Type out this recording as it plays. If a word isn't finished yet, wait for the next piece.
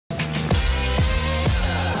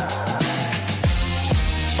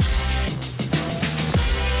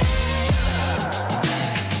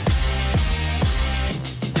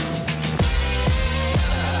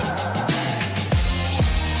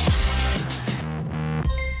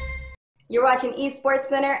You're watching Esports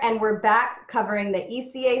Center, and we're back covering the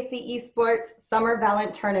ECAC Esports Summer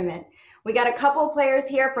Valorant Tournament. We got a couple players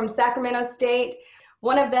here from Sacramento State.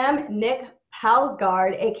 One of them, Nick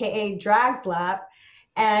Palsgaard, aka Dragslap,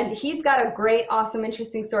 and he's got a great, awesome,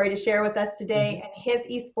 interesting story to share with us today and his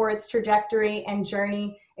esports trajectory and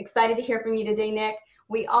journey. Excited to hear from you today, Nick.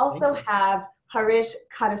 We also have Harish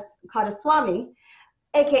Kadaswamy,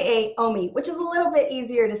 aka Omi, which is a little bit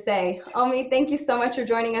easier to say. Omi, thank you so much for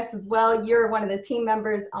joining us as well. You're one of the team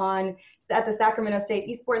members at the Sacramento State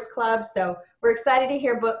Esports Club, so we're excited to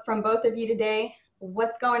hear from both of you today.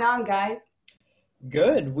 What's going on, guys?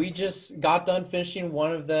 Good. We just got done finishing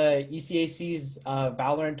one of the ECAC's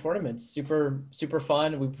Valorant tournaments. Super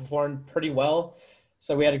fun. We performed pretty well,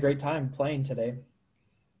 so we had a great time playing today.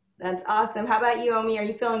 That's awesome. How about you, Omi? Are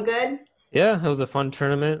you feeling good? Yeah, it was a fun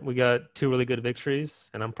tournament. We got 2 really good victories,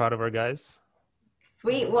 and I'm proud of our guys.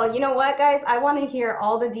 Sweet. Well, you know what, guys? I want to hear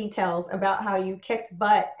all the details about how you kicked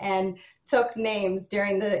butt and took names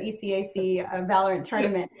during the ECAC Valorant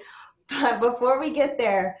tournament. But before we get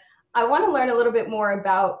there, I want to learn a little bit more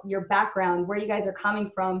about your background, where you guys are coming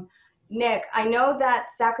from. Nick, I know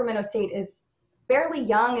that Sacramento State is fairly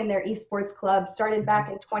young in their esports club, started back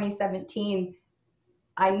in 2017.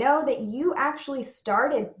 I know that you actually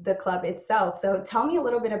started the club itself. So tell me a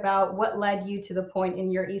little bit about what led you to the point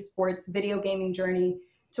in your esports video gaming journey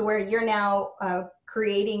to where you're now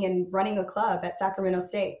creating and running a club at Sacramento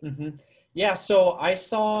State. Yeah, so I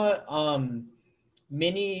saw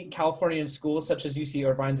many Californian schools, such as UC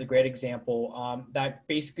Irvine's a great example, that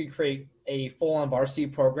basically create a full-on varsity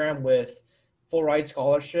program with full ride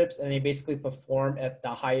scholarships, and they basically perform at the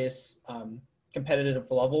highest competitive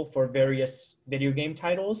level for various video game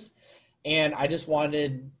titles. And I just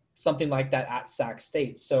wanted something like that at Sac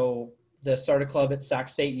State. So the starter club at Sac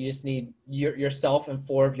State, you just need yourself and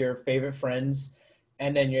 4 of your favorite friends,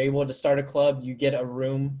 and then you're able to start a club. You get a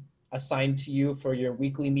room assigned to you for your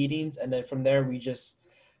weekly meetings, and then from there we just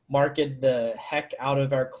market the heck out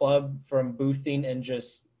of our club from boothing and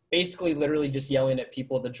just basically literally just yelling at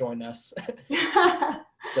people to join us.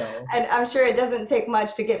 So, and I'm sure it doesn't take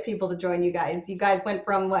much to get people to join you guys. You guys went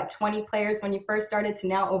from what, 20 players when you first started to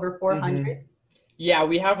now over 400? Yeah,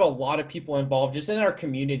 we have a lot of people involved just in our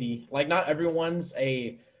community. Like, not everyone's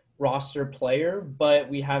a roster player, but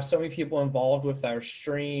we have so many people involved with our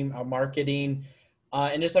stream, our marketing,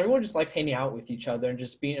 and just everyone just likes hanging out with each other and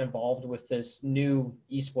just being involved with this new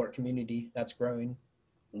esport community that's growing.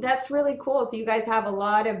 That's really cool. So you guys have a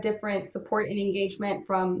lot of different support and engagement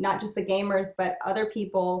from not just the gamers, but other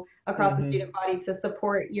people across the student body to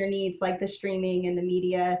support your needs, like the streaming and the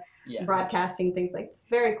media, broadcasting, things like this.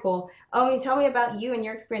 Very cool. Omi, tell me about you and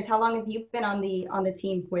your experience. How long have you been on the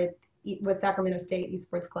team with Sacramento State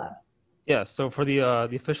Esports Club? Yeah, so for the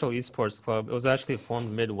official esports club, it was actually formed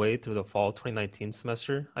midway through the fall 2019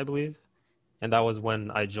 semester, I believe, and that was when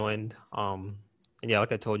I joined. And yeah,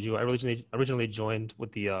 like I told you, I originally joined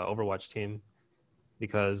with the Overwatch team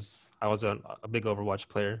because I was a big Overwatch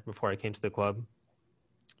player before I came to the club.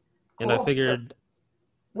 And Cool. I figured...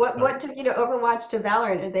 What took you to Overwatch to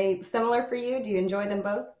Valorant? Are they similar for you? Do you enjoy them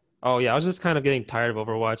both? Oh yeah, I was just kind of getting tired of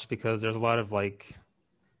Overwatch because there's a lot of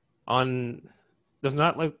there's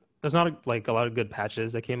not a lot of good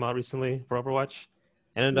patches that came out recently for Overwatch.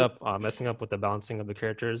 I ended up messing up with the balancing of the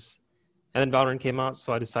characters. And then Valorant came out,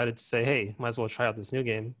 so I decided to say, hey, might as well try out this new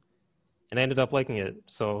game. And I ended up liking it,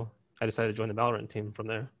 so I decided to join the Valorant team from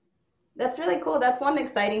there. That's really cool. That's one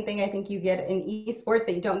exciting thing I think you get in esports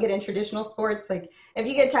that you don't get in traditional sports. Like if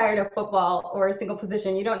you get tired of football or a single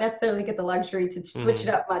position, you don't necessarily get the luxury to switch it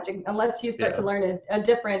up much unless you start to learn a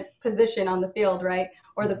different position on the field, right?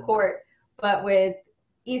 Or the court. But with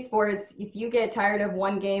esports, if you get tired of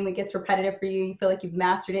one game, it gets repetitive for you, you feel like you've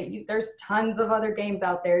mastered it, there's tons of other games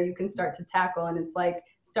out there you can start to tackle, and it's like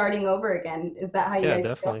starting over again. Is that how you guys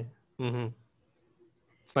definitely feel?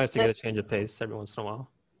 It's nice to get a change of pace every once in a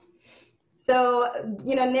while. So,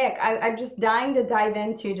 Nick, I'm just dying to dive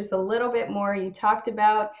into just a little bit more. You talked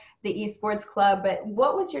about the esports club, but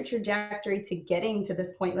what was your trajectory to getting to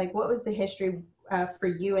this point? Like, what was the history for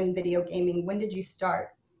you in video gaming? When did you start?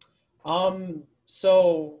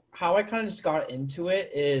 So how I kind of just got into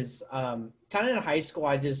it is kind of in high school,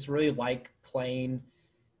 I just really like playing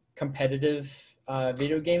competitive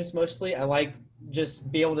video games mostly. I like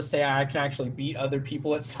just be able to say I can actually beat other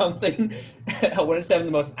people at something. I wouldn't say I'm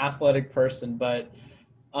the most athletic person, but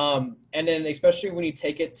and then especially when you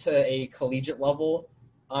take it to a collegiate level,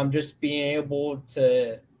 just being able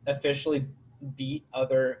to officially beat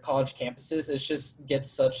other college campuses, it just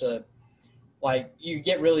gets such a, like, you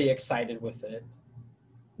get really excited with it.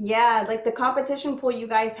 Yeah, like the competition pool you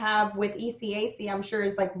guys have with ECAC, I'm sure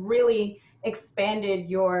is like really expanded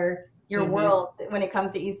your Hmm. world when it comes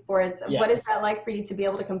to esports. What is Yes. that like for you to be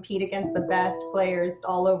able to compete against the best players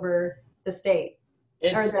all over the state or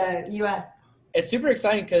It's the US? it's super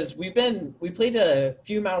exciting because we played a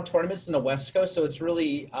few amount of tournaments in the West Coast, so it's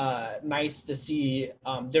really nice to see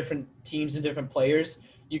different teams and different players.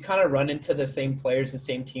 You kind of run into the same players and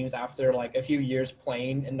same teams after like a few years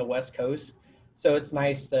playing in the West Coast, so it's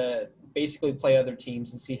nice to basically play other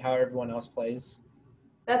teams and see how everyone else plays.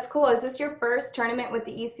 That's cool. Is this your first tournament with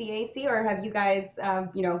the ECAC, or have you guys,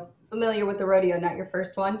 familiar with the rodeo, not your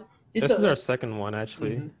first one? This So is our this, second one,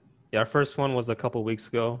 actually. mhm. Yeah, our first one was a couple weeks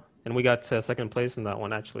ago, and we got to second place in that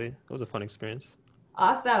one, actually. It was a fun experience.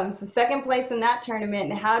 Awesome. So second place in that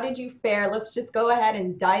tournament. And how did you fare? Let's just go ahead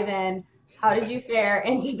and dive in. How did you fare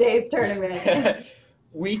in today's tournament?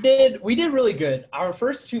 We did really good. Our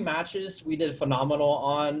first two matches we did phenomenal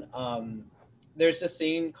on. There's this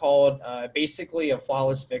thing called basically a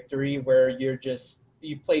flawless victory where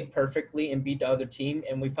you played perfectly and beat the other team,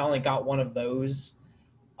 and we finally got one of those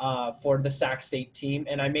for the Sac State team.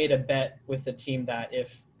 And I made a bet with the team that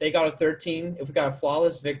if they got a 13, if we got a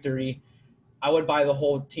flawless victory, I would buy the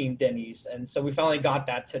whole team Denny's. And so we finally got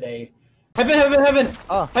that today. Heaven, heaven, heaven,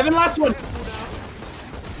 heaven! Last one.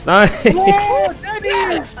 Nice! Oh,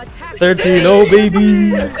 Denny's! 13, oh baby!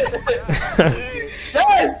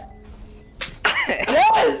 Yes!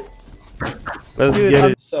 Yes! Let's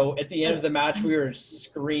get it. So at the end of the match, we were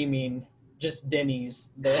screaming just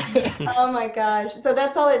Denny's. Oh my gosh. So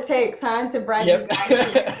that's all it takes, huh, to brand you Yep. guys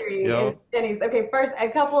to victory is Yo. Denny's. Okay, first, a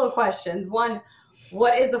couple of questions. One,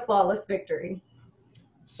 what is a flawless victory?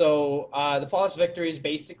 So the flawless victory is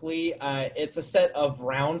basically it's a set of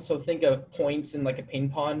rounds. So think of points in like a ping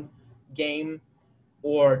pong game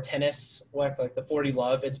or tennis, like the 40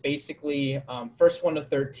 love. It's basically first one to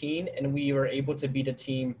 13, and we were able to beat a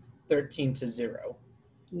team 13-0.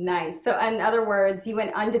 Nice. So in other words, you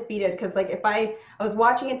went undefeated because like if I was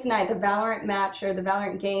watching it tonight, the Valorant match or the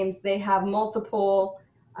Valorant games, they have multiple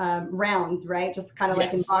rounds, right? Just kind of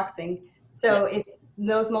like in Yes. boxing. So if Yes.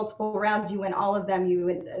 those multiple rounds, you win all of them, you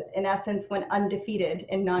would, in essence went undefeated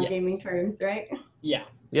in non-gaming Yes. terms, right? Yeah.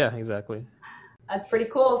 Yeah, exactly. That's pretty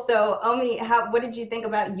cool. So, Omi, what did you think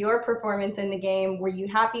about your performance in the game? Were you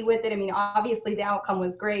happy with it? I mean, obviously the outcome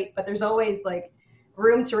was great, but there's always like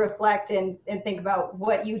room to reflect and think about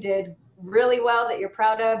what you did really well that you're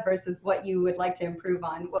proud of versus what you would like to improve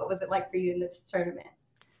on. What was it like for you in this tournament?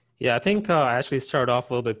 Yeah, I think I actually started off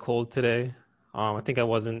a little bit cold today. I think I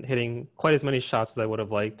wasn't hitting quite as many shots as I would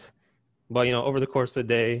have liked. But, over the course of the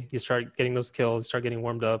day, you start getting those kills, you start getting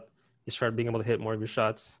warmed up, you start being able to hit more of your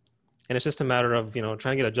shots. And it's just a matter of, trying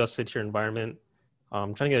to get adjusted to your environment,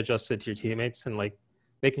 trying to get adjusted to your teammates, and like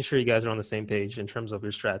making sure you guys are on the same page in terms of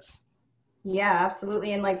your strats. Yeah,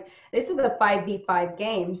 absolutely. And like this is a 5v5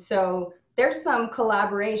 game. So there's some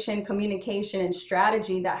collaboration, communication, and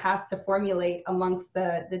strategy that has to formulate amongst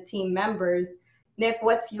the team members. Nick,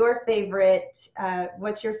 what's your favorite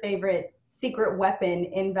secret weapon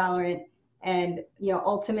in Valorant and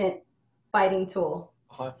ultimate fighting tool?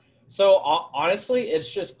 Uh-huh. So honestly,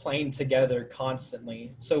 it's just playing together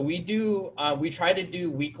constantly. So we try to do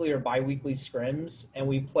weekly or bi-weekly scrims, and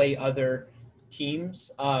we play other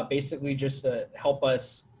teams, basically just to help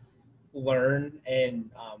us learn.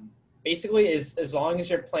 And basically, as long as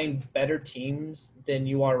you're playing better teams than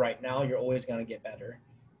you are right now, you're always going to get better.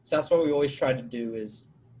 So that's what we always try to do is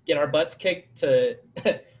get our butts kicked to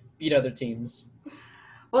beat other teams.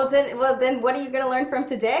 Well, then, what are you going to learn from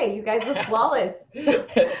today? You guys were flawless.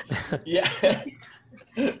 Yeah.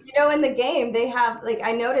 In the game, they have like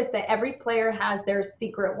I noticed that every player has their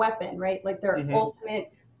secret weapon, right? Like their Hmm.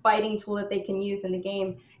 ultimate fighting tool that they can use in the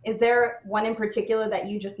game. Is there one in particular that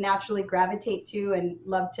you just naturally gravitate to and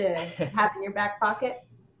love to have in your back pocket?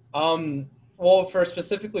 Um, well,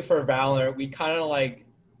 specifically for Valorant, we kind of like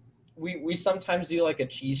we sometimes do like a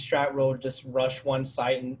cheese strat where we'll just rush one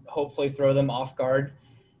site and hopefully throw them off guard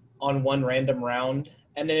on one random round.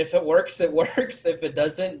 And then if it works, it works. If it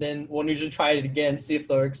doesn't, then we'll usually try it again, see if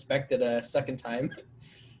they'll expect it a second time.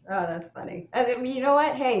 Oh, that's funny. I mean, you know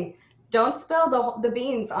what? Hey, don't spill the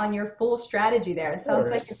beans on your full strategy there. It Of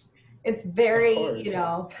sounds like course. it's Of very, course.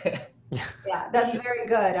 yeah, that's very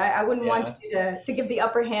good. I wouldn't want Yeah. you to give the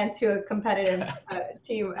upper hand to a competitive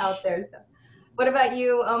team out there. So, what about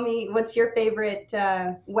you, Omi? What's your favorite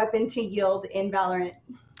weapon to yield in Valorant?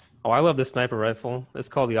 Oh, I love the sniper rifle. It's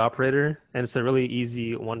called the Operator, and it's a really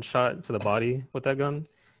easy one shot to the body with that gun.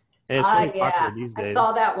 And it's really Yeah, popular these I days.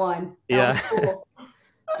 saw that one. That was Yeah. cool.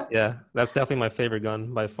 Yeah, that's definitely my favorite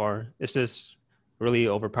gun by far. It's just really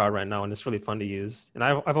overpowered right now, and it's really fun to use. And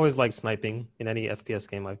I've always liked sniping in any FPS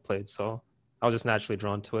game I've played, so I was just naturally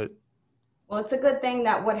drawn to it. Well, it's a good thing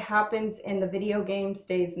that what happens in the video game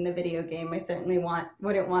stays in the video game. I certainly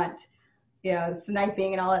wouldn't want,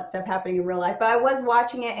 sniping and all that stuff happening in real life. But I was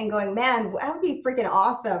watching it and going, man, that would be freaking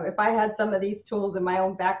awesome if I had some of these tools in my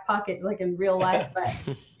own back pocket, like in real life. But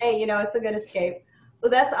hey, it's a good escape. Well,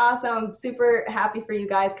 that's awesome. I'm super happy for you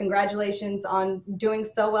guys. Congratulations on doing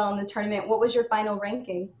so well in the tournament. What was your final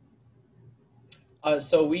ranking?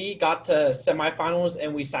 So we got to semifinals,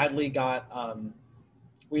 and we sadly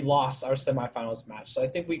we lost our semifinals match. So I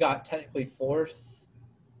think we got technically fourth.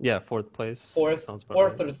 Yeah, fourth place. Fourth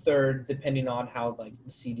or third, depending on how the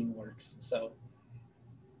seeding works. So.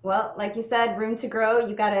 Well, like you said, room to grow.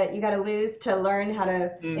 You gotta lose to learn how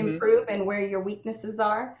to improve and where your weaknesses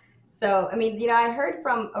are. So, I mean, I heard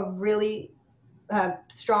from a really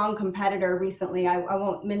strong competitor recently. I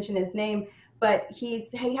won't mention his name, but he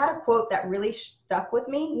had a quote that really stuck with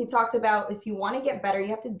me. He talked about, if you want to get better, you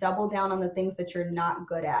have to double down on the things that you're not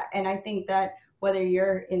good at. And I think that whether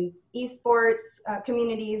you're in esports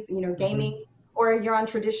communities, gaming, or you're on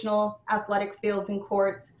traditional athletic fields and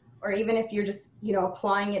courts, or even if you're just,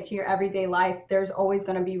 applying it to your everyday life, there's always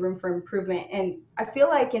going to be room for improvement. And I feel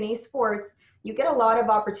like in esports, you get a lot of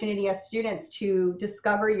opportunity as students to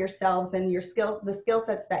discover yourselves and the skill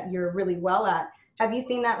sets that you're really well at. Have you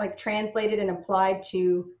seen that translated and applied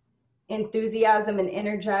to enthusiasm and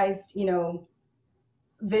energized,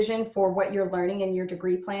 vision for what you're learning in your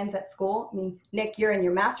degree plans at school? I mean, Nick, you're in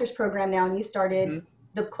your master's program now, and you started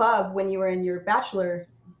the club when you were in your bachelor,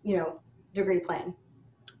 degree plan.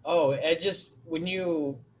 Oh, when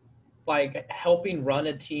you helping run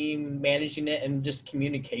a team, managing it, and just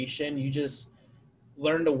communication, you just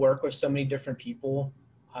learn to work with so many different people.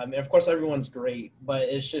 And of course, everyone's great, but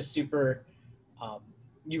it's just super,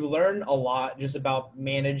 you learn a lot just about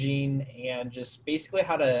managing and just basically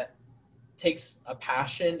how to take a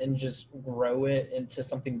passion and just grow it into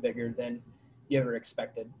something bigger than you ever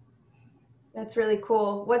expected. That's really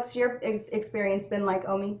cool. What's your experience been like,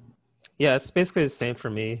 Omi? Yeah, it's basically the same for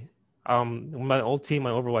me. My old team, my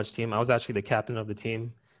Overwatch team, I was actually the captain of the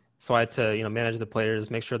team. So I had to, manage the players,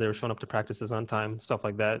 make sure they were showing up to practices on time, stuff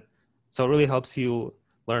like that. So it really helps you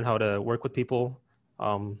learn how to work with people,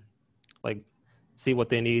 see what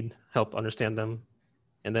they need, help understand them.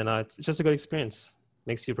 And then it's just a good experience.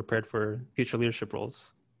 Makes you prepared for future leadership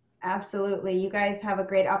roles. Absolutely. You guys have a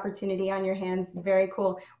great opportunity on your hands. Very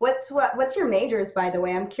cool. What's your majors, by the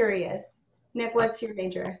way? I'm curious. Nick, what's your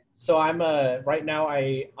major? So I'm right now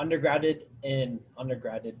undergraduate in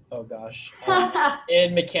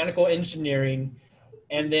mechanical engineering,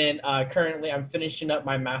 and then currently I'm finishing up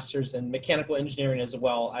my master's in mechanical engineering as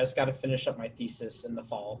well. I just got to finish up my thesis in the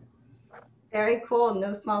fall. Very cool.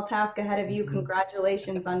 No small task ahead of you.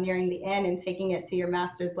 Congratulations on nearing the end and taking it to your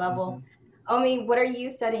master's level. Omi, what are you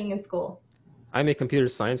studying in school? I'm a computer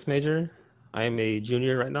science major. I am a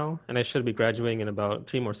junior right now, and I should be graduating in about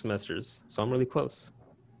 3 more semesters. So I'm really close.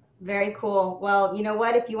 Very cool. Well, you know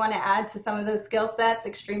what? If you want to add to some of those skill sets,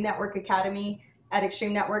 Extreme Network Academy at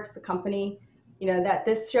Extreme Networks, the company, that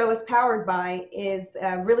this show is powered by, is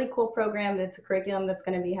a really cool program. It's a curriculum that's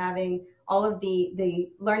going to be having all of the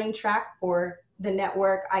learning track for the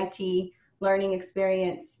network IT learning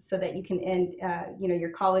experience, so that you can end, your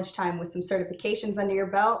college time with some certifications under your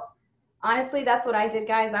belt. Honestly, that's what I did,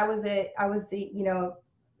 guys. I was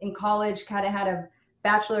in college, kind of had a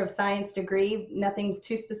Bachelor of Science degree, nothing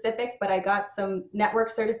too specific, but I got some network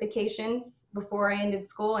certifications before I ended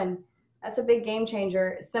school, and that's a big game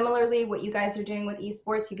changer. Similarly, what you guys are doing with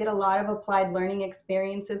esports, you get a lot of applied learning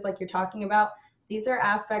experiences like you're talking about. These are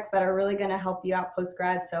aspects that are really going to help you out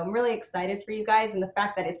post-grad. So I'm really excited for you guys, and the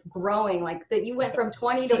fact that it's growing, that you went from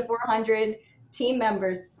 20 to 400 team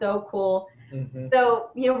members, so cool. So,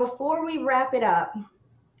 before we wrap it up,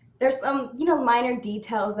 there's some, minor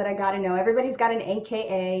details that I got to know. Everybody's got an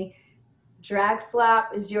AKA. Drag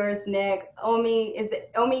Slap is yours, Nick. Omi, is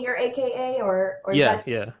it Omi your AKA or yeah,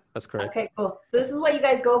 that's correct. Okay, cool. So this is what you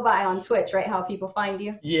guys go by on Twitch, right? How people find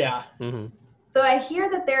you? Yeah. So I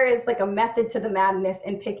hear that there is a method to the madness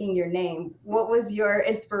in picking your name. What was your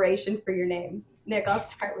inspiration for your names? Nick, I'll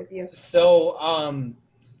start with you.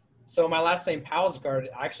 So my last name, Palsgard,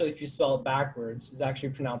 actually, if you spell it backwards, is actually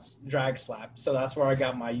pronounced Drag Slap. So that's where I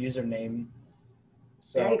got my username.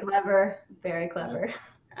 So. Very clever. Very clever.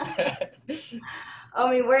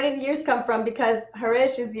 Omi, where did yours come from? Because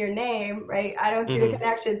Harish is your name, right? I don't see the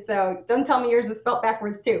connection. So don't tell me yours is spelled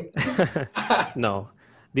backwards too. No.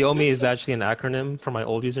 The Omi is actually an acronym for my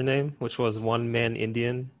old username, which was One Man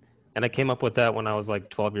Indian. And I came up with that when I was like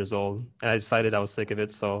 12 years old, and I decided I was sick of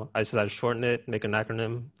it. So I decided to shorten it, make an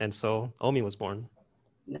acronym. And so OMI was born.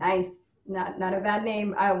 Nice. Not a bad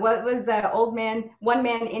name. What was Old Man, One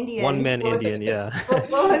Man Indian? One Man Indian, yeah.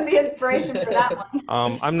 What was the inspiration for that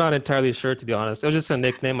one? I'm not entirely sure, to be honest. It was just a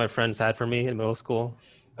nickname my friends had for me in middle school.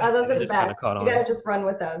 Oh, those are the Just kinda best. caught You on. gotta just run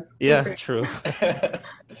with those. Yeah, true.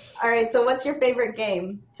 All right, so what's your favorite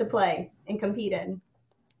game to play and compete in?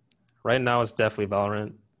 Right now, it's definitely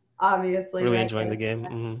Valorant. Obviously. Really right enjoying there. the game.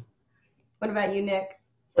 Mm-hmm. What about you, Nick?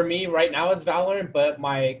 For me, right now it's Valorant, but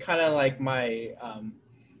my kind of like my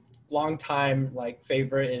long time like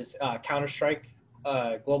favorite is Counter-Strike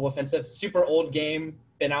Global Offensive. Super old game,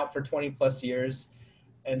 been out for 20 plus years,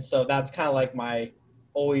 and so that's kind of like my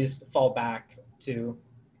always fall back to.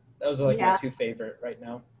 Those are like my two favorite right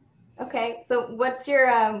now. Okay, so what's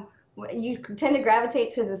your you tend to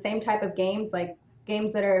gravitate to the same type of games, like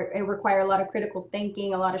games that require a lot of critical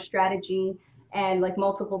thinking, a lot of strategy, and like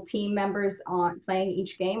multiple team members on playing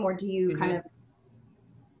each game, or do you kind of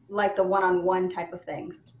like the one-on-one type of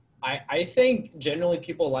things? I think generally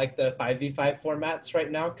people like the 5v5 formats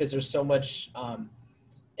right now because there's so much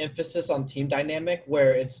emphasis on team dynamic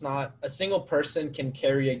where it's not a single person can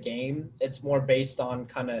carry a game. It's more based on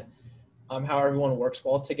kind of how everyone works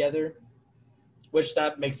well together, which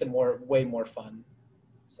that makes it way more fun.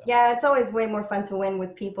 So. Yeah, it's always way more fun to win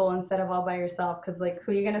with people instead of all by yourself because like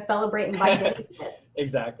who are you going to celebrate and buy games with?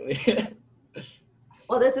 Exactly.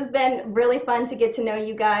 Well, this has been really fun to get to know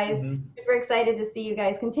you guys. Super excited to see you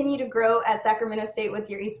guys continue to grow at Sacramento State with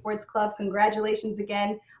your esports club. Congratulations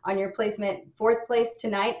again on your placement, 4th place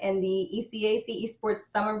tonight in the ECAC Esports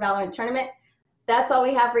Summer Valorant Tournament. That's all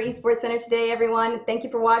we have for Esports Center today, everyone. Thank you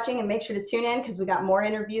for watching and make sure to tune in because we got more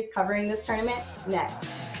interviews covering this tournament next.